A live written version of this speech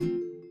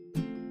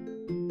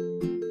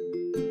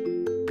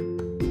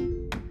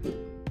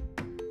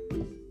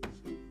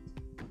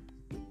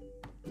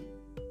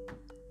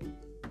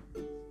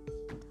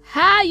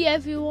Hey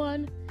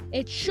everyone,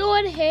 it's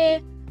Sean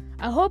here.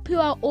 I hope you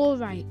are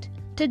alright.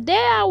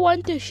 Today I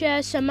want to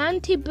share some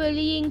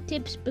anti-bullying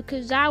tips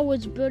because I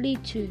was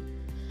bullied too.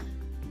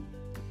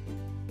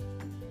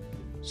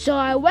 So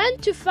I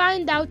went to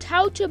find out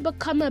how to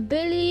become a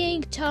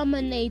bullying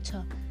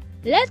terminator.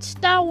 Let's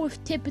start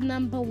with tip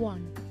number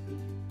 1.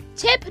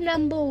 Tip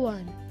number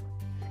 1.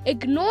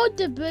 Ignore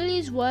the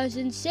bully's words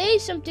and say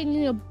something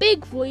in a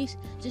big voice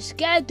to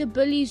scare the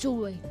bullies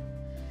away.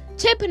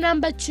 Tip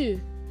number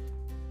 2.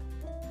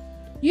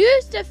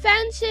 Use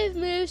defensive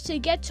moves to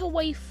get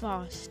away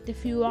fast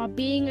if you are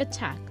being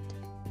attacked.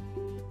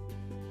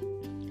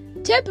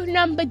 Tip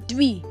number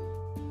 3.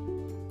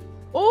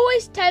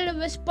 Always tell a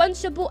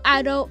responsible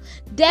adult,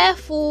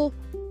 therefore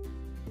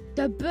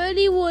the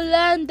bully will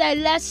learn their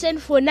lesson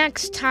for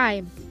next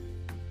time.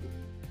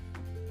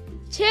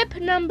 Tip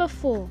number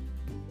 4.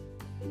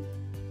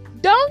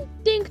 Don't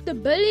think the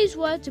bully's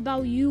words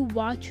about you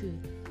are true.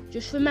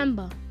 Just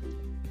remember,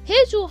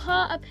 his or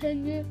her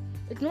opinion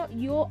is not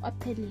your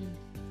opinion.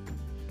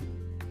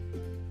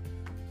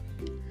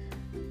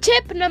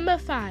 Tip number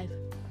 5.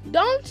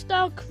 Don't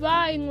start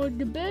crying or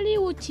the bully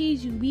will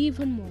tease you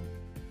even more.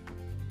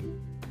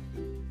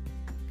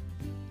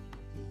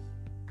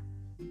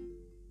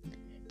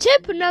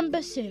 Tip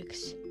number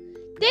 6.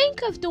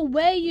 Think of the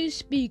way you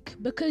speak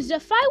because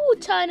the fight will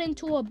turn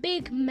into a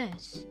big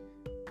mess.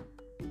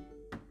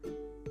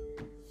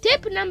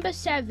 Tip number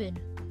 7.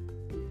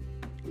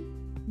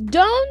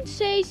 Don't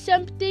say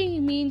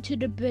something mean to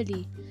the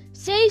bully.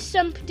 Say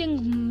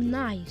something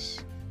nice.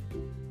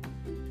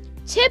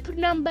 Tip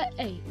number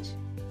 8.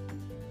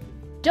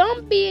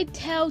 Don't be a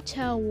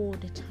telltale all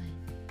the time.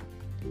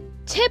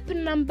 Tip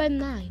number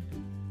 9.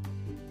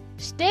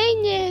 Stay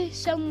near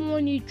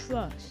someone you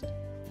trust.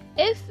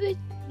 If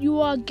you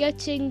are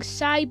getting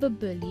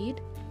cyberbullied,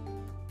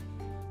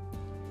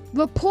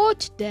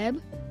 report them,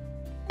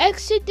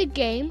 exit the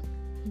game,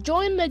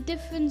 join a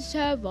different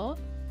server.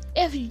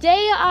 If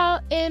they are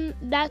in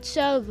that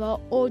server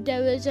or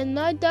there is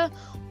another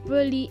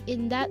bully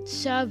in that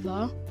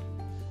server,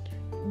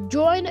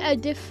 join a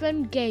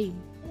different game.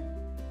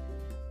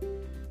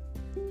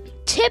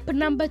 Tip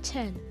number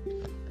 10.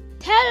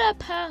 Tell a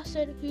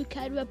person who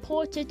can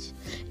report it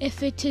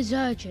if it is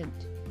urgent.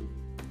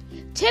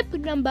 Tip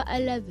number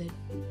 11.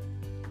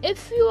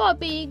 If you are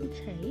being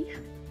chased,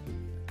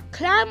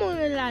 climb on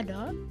a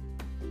ladder.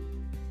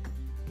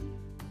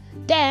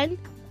 Then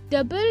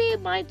the bully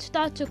might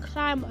start to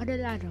climb on the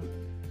ladder.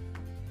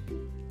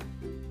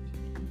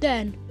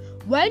 Then,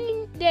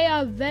 when they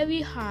are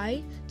very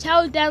high,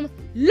 tell them,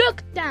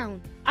 "Look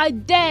down, I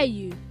dare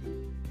you."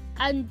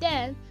 And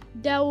then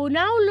they will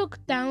now look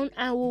down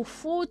and will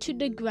fall to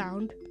the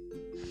ground.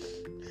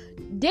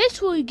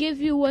 This will give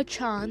you a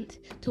chance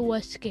to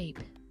escape.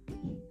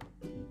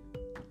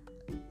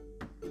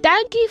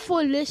 Thank you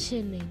for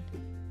listening.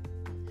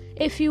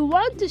 If you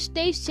want to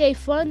stay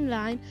safe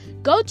online,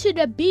 go to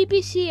the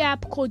BBC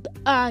app called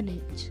Earn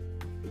It.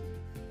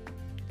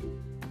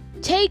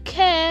 Take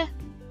care.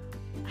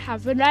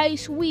 Have a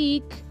nice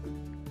week.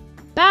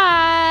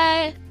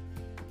 Bye.